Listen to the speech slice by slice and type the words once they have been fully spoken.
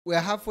We're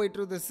halfway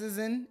through the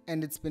season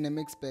and it's been a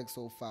mixed bag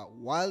so far.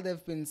 While there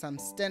have been some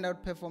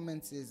standout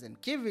performances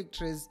and key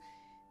victories,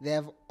 there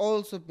have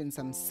also been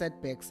some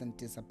setbacks and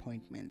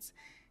disappointments.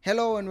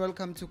 Hello and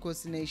welcome to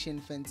Kosi Nation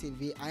Fan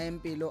TV. I am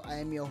Pelo, I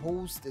am your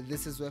host.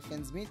 This is where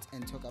fans meet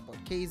and talk about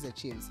Kaizer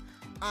Chiefs.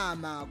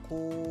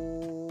 Kosi!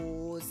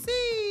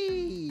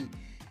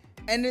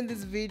 And in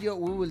this video,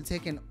 we will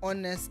take an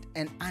honest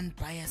and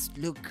unbiased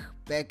look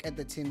back at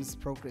the team's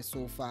progress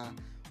so far.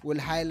 We'll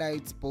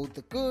highlight both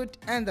the good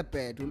and the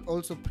bad. We'll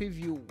also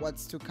preview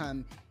what's to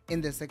come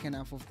in the second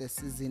half of the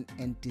season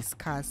and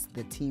discuss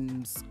the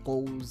team's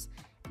goals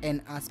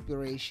and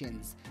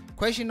aspirations.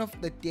 Question of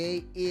the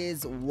day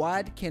is,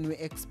 what can we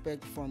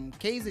expect from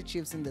Kaizer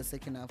Chiefs in the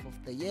second half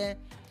of the year,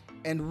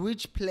 and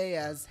which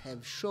players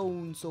have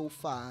shown so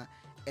far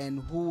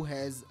and who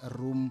has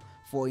room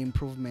for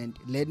improvement?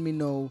 Let me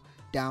know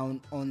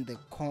down on the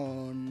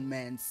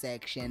comment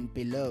section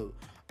below.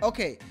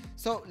 Okay,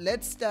 so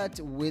let's start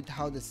with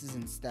how the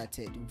season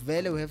started.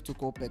 Vele, we have to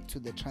go back to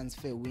the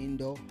transfer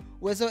window.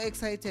 We're so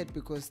excited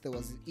because there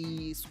was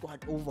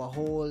squad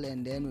overhaul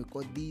and then we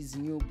got these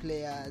new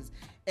players,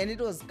 and it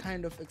was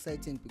kind of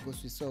exciting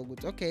because we saw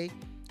good, okay,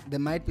 there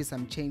might be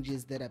some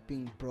changes that are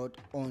being brought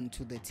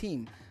onto the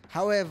team.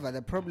 However,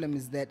 the problem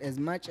is that as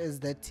much as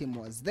that team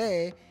was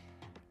there,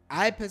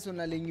 I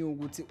personally knew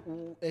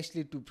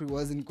Ashley Dupree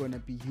wasn't going to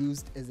be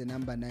used as a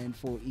number 9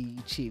 for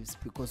Chiefs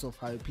because of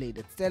how he played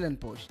at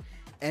Stellenbosch.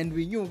 And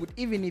we knew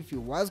even if he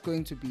was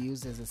going to be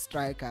used as a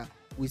striker,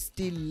 we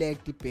still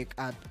lacked the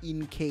backup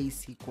in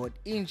case he got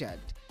injured.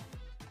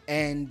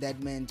 And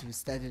that meant we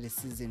started a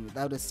season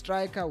without a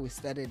striker, we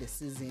started a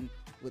season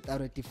without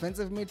a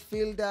defensive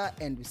midfielder,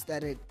 and we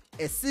started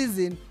a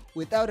season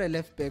without a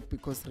left back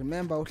because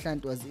remember,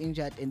 Uhlant was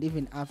injured, and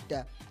even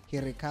after he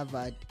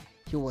recovered,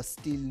 he was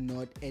still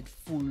not at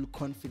full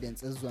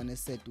confidence. As Zwane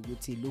said,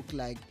 he looked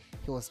like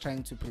he was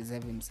trying to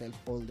preserve himself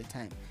all the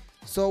time.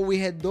 So we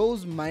had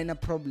those minor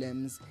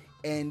problems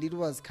and it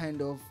was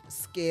kind of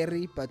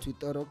scary, but we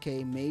thought,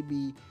 okay,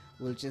 maybe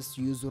we'll just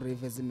use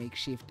Uribe as a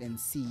makeshift and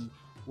see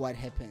what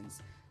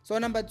happens. So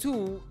number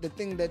two, the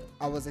thing that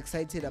I was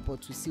excited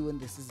about to see when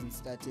the season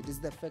started is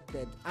the fact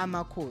that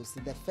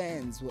Amakos, the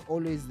fans, were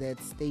always there at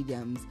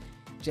stadiums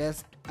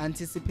just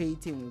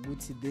anticipating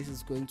this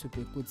is going to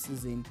be a good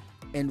season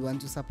and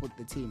want to support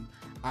the team.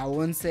 I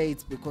won't say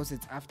it's because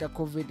it's after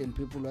COVID and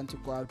people want to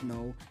go out.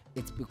 No,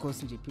 it's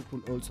because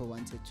people also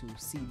wanted to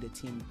see the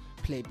team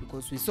play,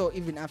 because we saw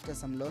even after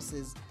some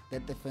losses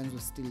that the fans were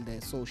still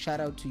there. So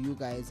shout out to you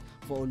guys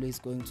for always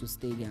going to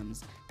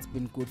stadiums. It's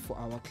been good for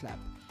our club.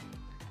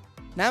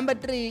 Number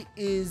three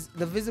is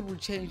the visible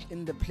change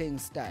in the playing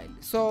style.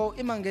 So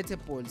Imangete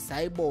Paul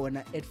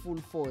Saibona at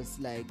full force,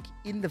 like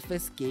in the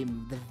first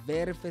game, the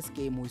very first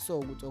game, we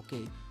saw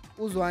okay,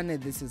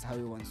 Uzwane, this is how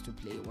he wants to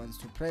play. He wants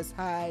to press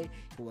high,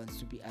 he wants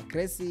to be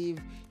aggressive,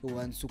 he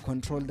wants to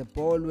control the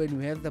ball when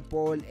we have the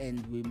ball,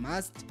 and we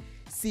must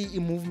see a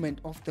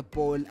movement of the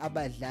ball.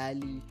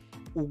 Abadlali,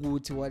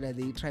 Uguti, what are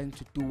they trying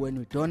to do when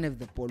we don't have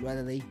the ball? What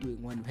are they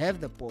doing when we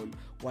have the ball?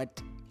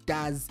 What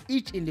does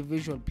each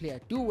individual player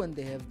do when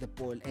they have the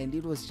ball? And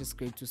it was just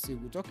great to see,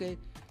 okay,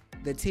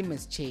 the team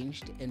has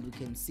changed and we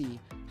can see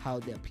how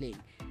they're playing.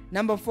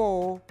 Number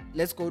four,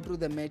 let's go through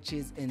the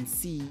matches and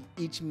see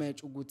each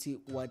match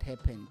what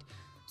happened.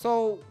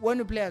 So when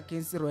we play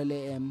against Royal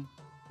AM,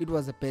 it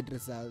was a bad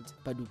result,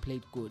 but we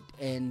played good,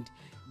 and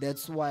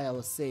that's why I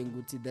was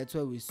saying that's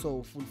why we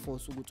saw full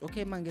force.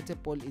 Okay, Mangete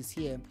Paul is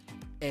here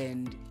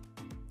and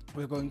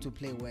we're going to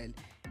play well.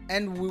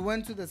 And we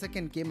went to the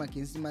second game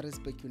against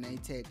Maritzburg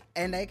United,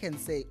 and I can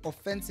say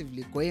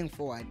offensively going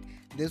forward,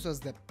 this was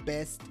the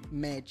best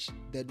match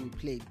that we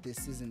played this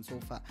season so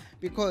far,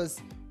 because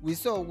we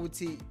saw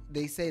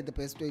they say the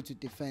best way to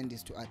defend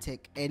is to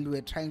attack, and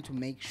we're trying to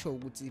make sure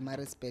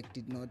Maritzburg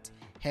did not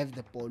have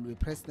the ball. We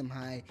pressed them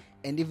high,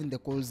 and even the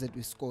goals that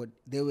we scored,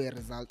 they were a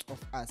result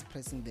of us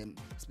pressing them,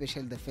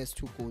 especially the first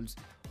two goals.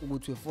 We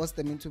forced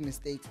them into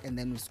mistakes and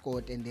then we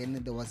scored, and then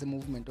there was a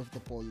movement of the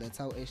ball. That's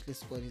how Ashley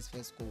scored his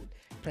first goal.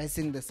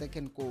 Pressing the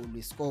second goal,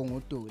 we score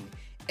Ngotole,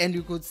 and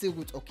you could see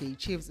okay,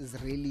 Chiefs is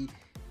really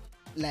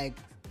like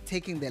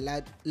taking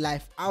the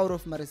life out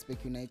of Maritzburg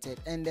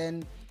United. And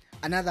then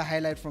another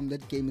highlight from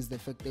that game is the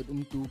fact that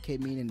Umtu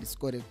came in and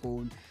scored a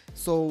goal.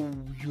 So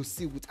you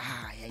see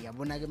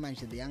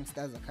the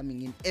youngsters are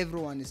coming in,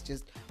 everyone is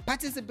just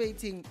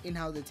participating in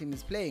how the team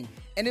is playing,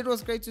 and it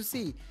was great to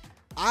see.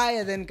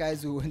 Then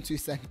guys, we went to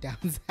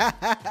Sundowns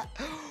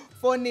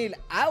 4-0.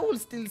 I will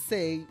still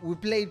say we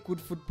played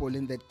good football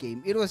in that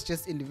game. It was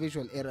just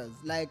individual errors,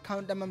 like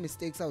counter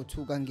mistakes out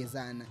to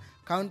Gangezana,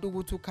 count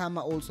ukuthi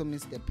Kama also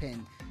missed the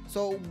pen.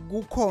 So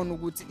kukhona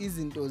ukuthi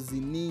izinto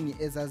ziningi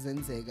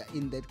ezazenzeka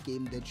in that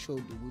game that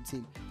showed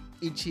ukuthi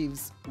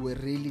Chiefs were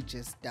really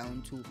just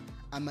down to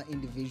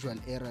individual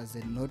errors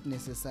and not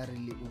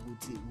necessarily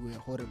ukuthi we were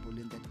horrible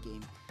in that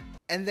game.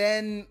 And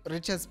then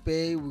Richards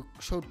Bay, we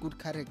showed good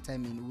character. I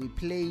mean, we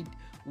played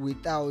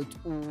without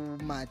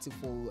Umati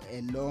for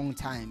a long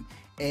time,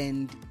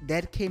 and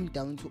that came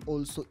down to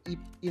also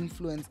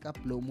influence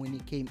Blom when he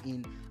came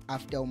in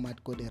after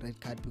Umat got a red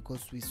card,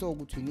 because we saw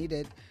what we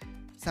needed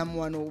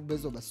someone who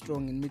was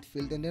strong in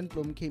midfield, and then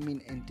Blom came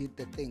in and did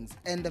the things.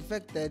 And the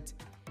fact that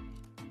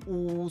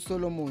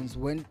Solomons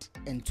went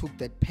and took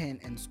that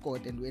pen and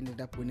scored, and we ended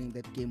up winning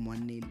that game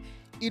 1-0.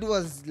 It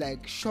was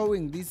like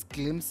showing these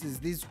glimpses,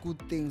 these good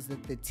things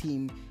that the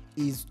team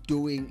is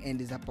doing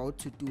and is about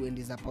to do and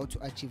is about to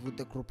achieve with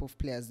the group of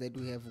players that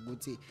we have.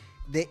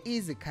 There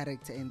is a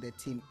character in the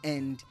team,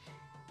 and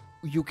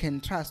you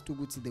can trust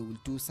Uguti they will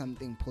do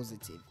something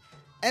positive.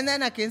 And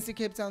then against the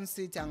Cape Town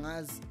City,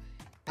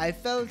 I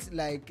felt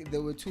like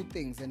there were two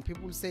things, and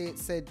people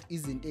said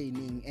isn't a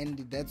inning,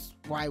 and that's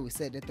why we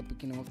said at the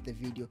beginning of the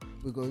video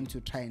we're going to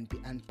try and be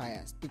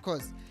unbiased,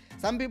 because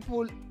some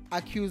people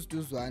accused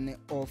Uzwane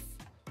of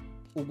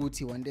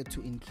Uguti wanted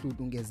to include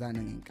Ungezana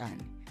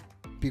Ngenkani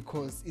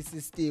because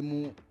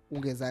isystemu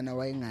Ungezana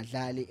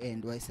wayengadlali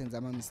and wayesenza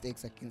ama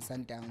mistakes against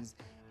Sundowns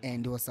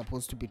and he was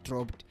supposed to be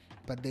dropped,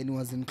 but then he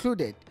was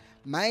included.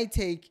 My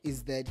take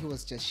is that he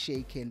was just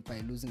shaken by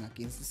losing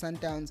against the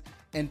Sundowns,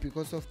 and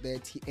because of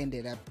that he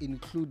ended up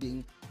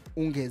including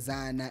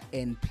Ungezana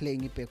and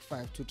playing it back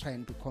five to try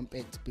and to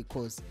compact,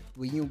 because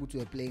we knew we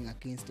were playing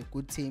against a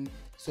good team,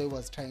 so he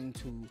was trying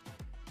to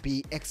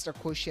be extra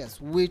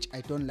cautious, which I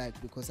don't like,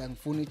 because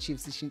angifuni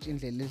Chiefs ishintshe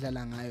indlela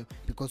edlala ngayo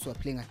because we're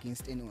playing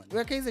against anyone.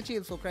 We're Kaizer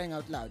Chiefs, for crying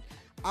out loud.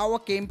 Our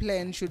game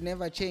plan should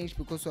never change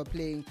because we're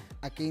playing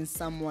against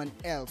someone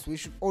else. We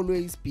should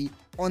always be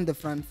on the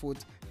front foot,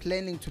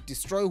 planning to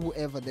destroy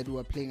whoever that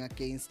we're playing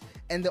against,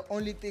 and the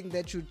only thing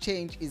that should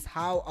change is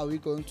how are we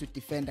going to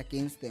defend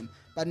against them,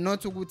 but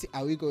not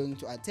are we going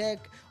to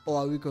attack or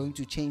are we going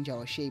to change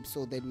our shape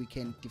so that we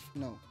can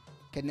no.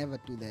 Can never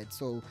do that.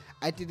 So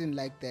I didn't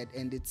like that,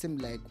 and it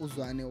seemed like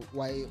Uzwane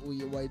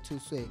why to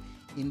say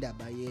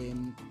indaba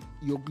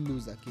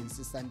lose against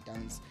the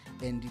Sundowns,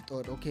 and he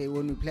thought, okay,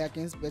 when we play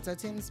against better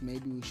teams,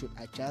 maybe we should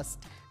adjust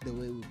the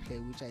way we play,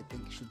 which I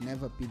think should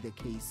never be the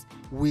case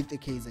with the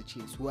Kaizer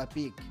Chiefs. We are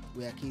big,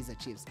 we are Kaizer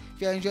Chiefs.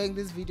 If you're enjoying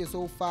this video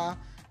so far,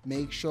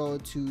 make sure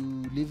to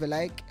leave a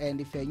like,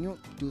 and if you're new,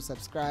 do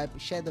subscribe,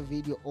 share the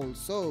video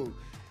also.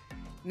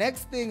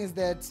 Next thing is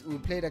that we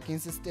played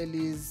against the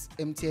Stellies,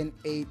 MTN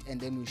 8, and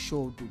then we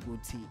showed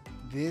Uguti.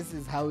 This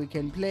is how we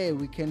can play.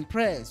 We can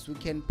press, we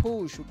can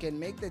push, we can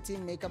make the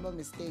team make our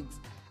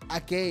mistakes.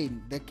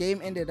 Again, the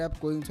game ended up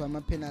going to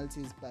our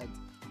penalties, but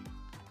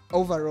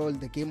overall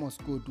the game was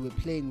good. We were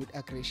playing with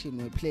aggression.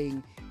 We were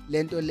playing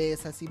lento le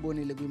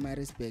sasibonile kwi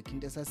Maritzburg,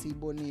 into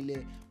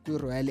sasibonile kwi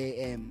Royal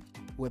AM.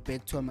 We're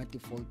back to our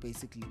default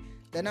basically.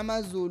 Then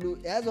Amazulu,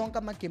 the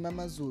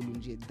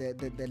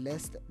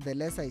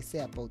less I say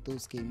about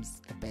those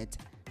games, the better.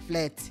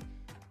 Flat.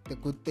 The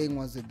good thing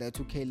was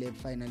that Caleb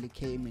finally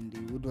came and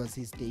it was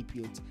his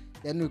debut.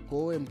 Then we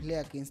go and play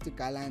against the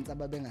Gallants,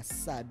 ababenga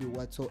sabi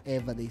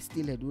whatsoever. They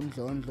still had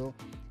Undlo.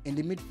 In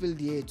the midfield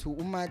here to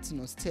Umat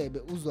no Stebe,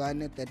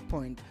 Uzwane at that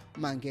point,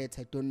 Manget,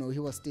 I don't know, he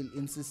was still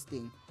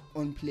insisting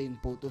on playing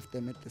both of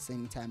them at the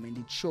same time, and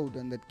it showed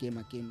on that game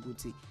again,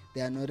 Guti. They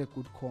are not a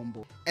good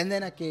combo. And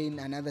then again,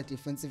 another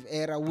defensive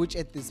error, which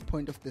at this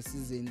point of the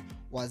season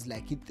was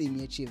like hit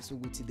the Chiefs. So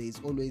Guti, there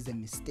is always a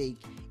mistake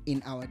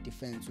in our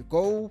defense.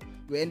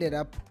 We ended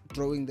up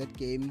drawing that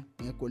game.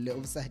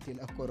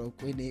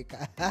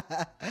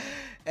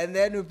 And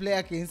then we play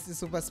against the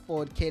Super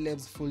Sport,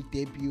 Caleb's full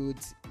debut.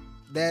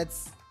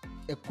 That's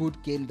a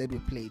good game that we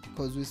played,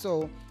 because we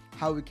saw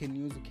how we can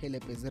use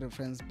Caleb as a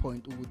reference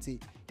point. Uguti,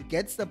 he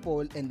gets the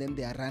ball and then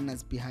there are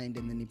runners behind,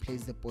 and then he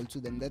plays the ball to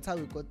them. That's how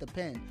we got the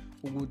pen.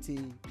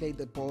 Uguti played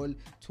the ball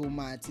to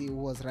Mati, who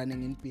was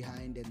running in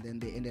behind, and then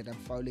they ended up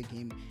fouling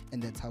him,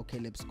 and that's how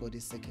Caleb scored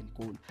his second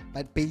goal.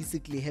 But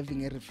basically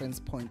having a reference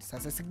point,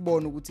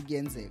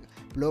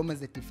 Blom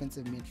as a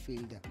defensive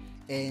midfielder,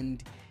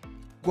 and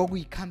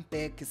we come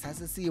back,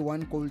 see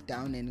one goal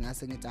down, and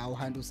our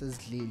hand was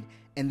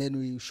and then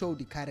we show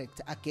the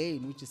character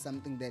again, which is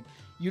something that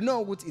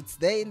it's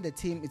there in the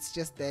team. It's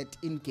just that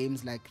in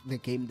games like the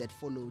game that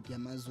followed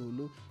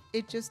Yamazulu,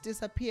 it just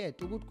disappeared.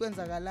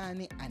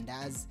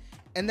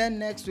 And then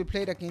next we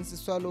played against the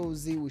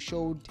Swallows. We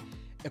showed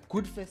a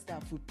good first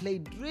half. We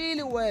played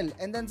really well,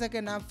 and then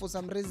second half, for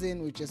some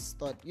reason, we just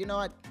thought, you know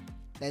what,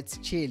 let's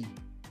chill.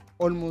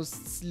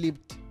 Almost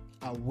slipped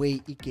away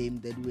a game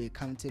that we're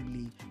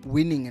comfortably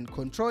winning and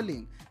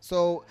controlling.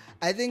 So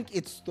I think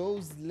it's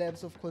those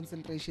levels of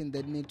concentration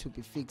that need to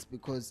be fixed,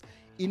 because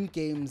in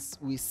games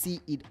we see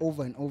it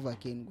over and over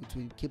again, which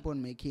we keep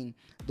on making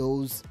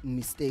those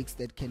mistakes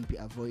that can be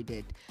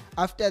avoided.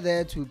 After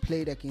that, we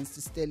played against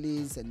the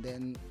Stellies, and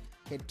then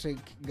hat-trick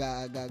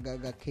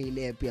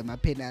Caleb, my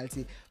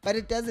penalty, but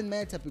it doesn't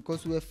matter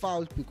because we were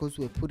fouled, because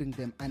we were putting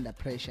them under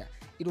pressure.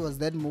 It was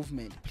that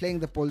movement, playing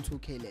the ball to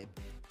Caleb,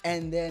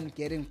 and then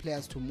getting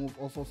players to move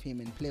off of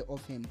him and play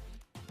off him.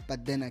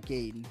 But then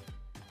again,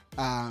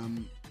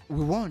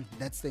 we won.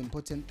 That's the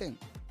important thing.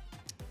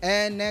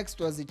 And next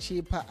was the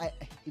cheaper.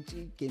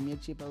 It gave me a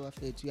cheaper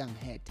to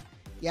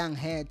Young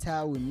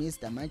Hatter. We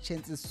missed my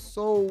chances,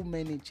 so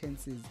many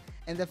chances.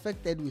 And the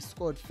fact that we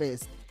scored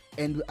first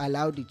and we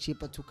allowed the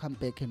Cheaper to come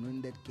back and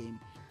win that game.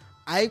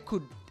 I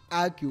could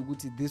argue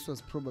that this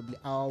was probably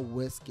our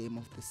worst game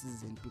of the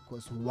season,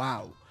 because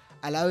wow,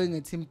 allowing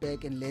a team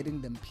back and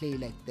letting them play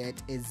like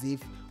that as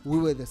if we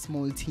were the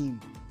small team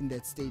in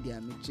that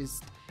stadium,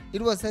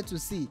 it was sad to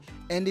see.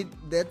 And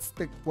that's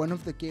one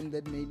of the games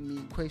that made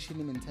me question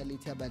the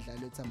mentality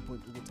abadlali at some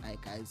point. Aye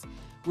guys,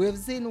 we have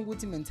seen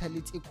ukuthi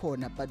mentality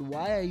corner, but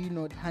why are you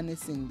not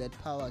harnessing that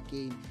power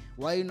again?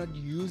 Why are you not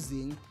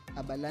using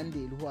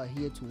abalandeli who are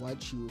here to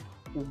watch you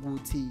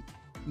ukuthi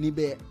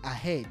nibe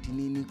ahead,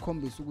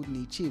 nikhombisa ukuthi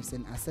ni Chiefs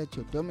and assert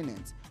your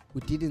dominance?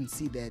 We didn't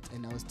see that,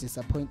 and I was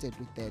disappointed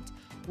with that,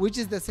 which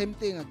is the same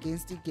thing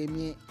against the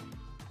game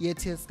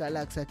TS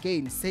Galaxy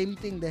again. Same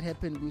thing that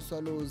happened with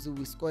Swallows.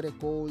 We scored a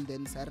goal,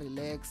 then sa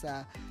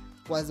relaxa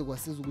kwazi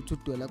kwasiza ukuthi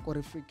udola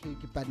kore free kick,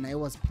 but now I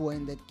was poor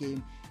in that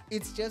game.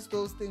 It's just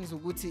those things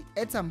ukuthi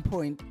at some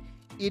point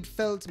it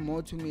felt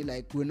more to me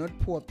like we're not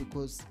poor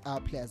because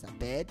our players are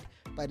bad,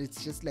 but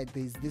it's just like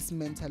there's this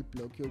mental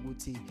block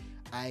yokuthi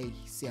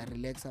siya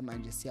relaxa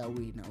manje siya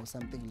win or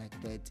something like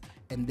that,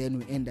 and then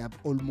we end up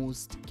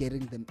almost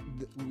getting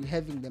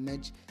having the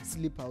match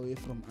slip away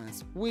from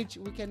us, which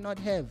we cannot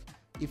have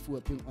if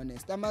we're being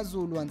honest.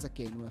 AmaZulu once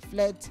again were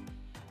flat,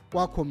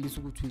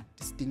 wakhombisa ukuthi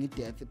sting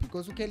death,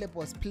 because uKaleb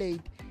was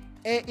played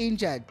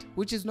injured,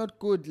 which is not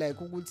good. Like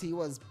ukuthi he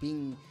was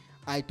being,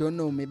 I don't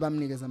know, maybe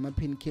amnikeza ama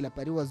painkiller,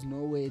 but he was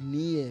nowhere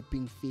near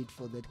being fit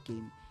for that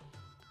game.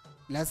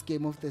 Last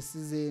game of the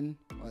season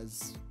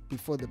was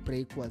before the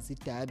break, was it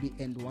derby,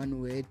 and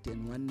one word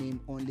and one name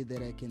only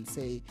that I can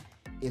say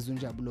is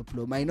Unjabulo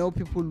Blom. I know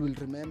people will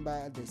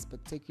remember the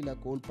spectacular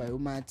goal by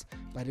Umat,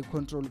 but the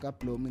control of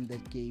Blom in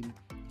that game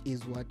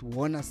is what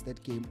won us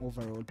that game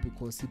overall,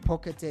 because he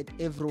pocketed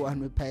everyone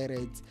with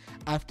Pirates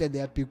after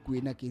their big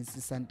win against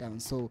the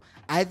Sundowns. So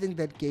I think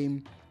that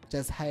game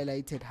just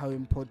highlighted how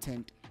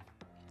important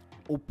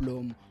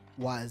Oblom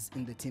was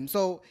in the team.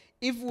 So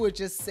if we're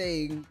just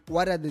saying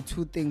what are the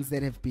two things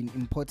that have been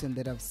important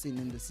that I've seen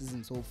in the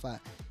season so far,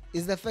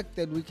 is the fact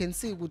that we can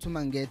see Gutu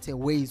Mangete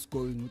where he's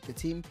going with the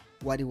team,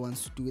 what he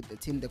wants to do with the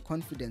team, the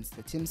confidence,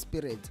 the team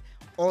spirit,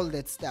 all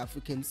that stuff.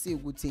 We can see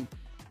Guti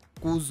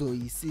Kuzo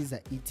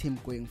isiza team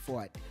going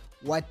forward.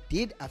 What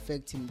did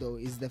affect him though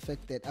is the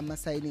fact that our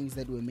signings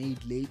that were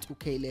made late,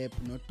 Caleb,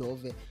 not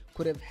Dove,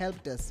 could have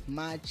helped us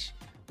much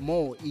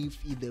more if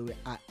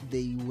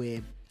they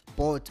were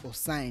bought or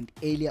signed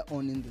earlier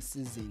on in the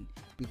season,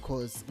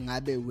 because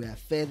ngabe we are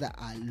further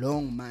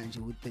along manje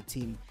with the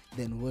team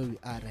than where we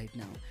are right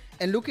now.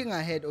 And looking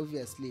ahead,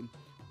 obviously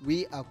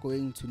we are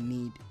going to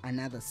need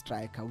another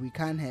striker. We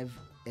can't have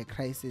a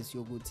crisis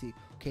yoguti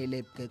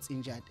Caleb gets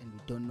injured and we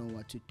don't know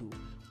what to do.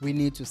 We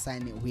need to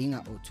sign a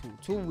winger or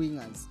two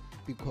wingers,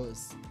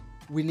 because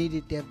we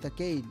needed depth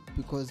again,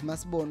 because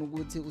masibona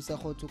ukuthi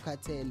uSakhoto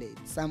Katele,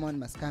 someone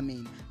must come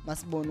in.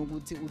 Masibona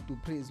ukuthi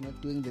uDupree is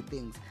not doing the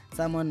things,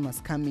 someone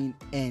must come in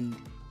and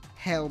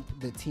help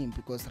the team,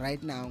 because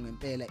right now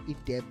ngempela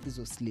depth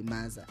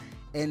izoslimaza.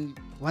 And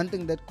one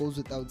thing that goes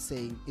without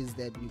saying is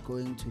that we're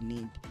going to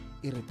need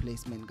a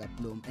replacement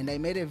Gablom, and I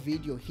made a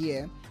video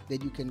here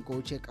that you can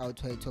go check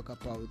out where I talk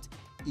about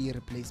a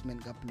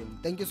replacement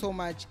Gablom. Thank you so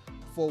much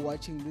for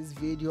watching this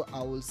video.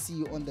 I will see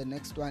you on the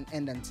next one,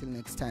 and until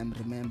next time,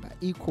 remember,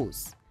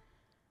 equals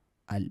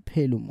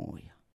alphelo moya.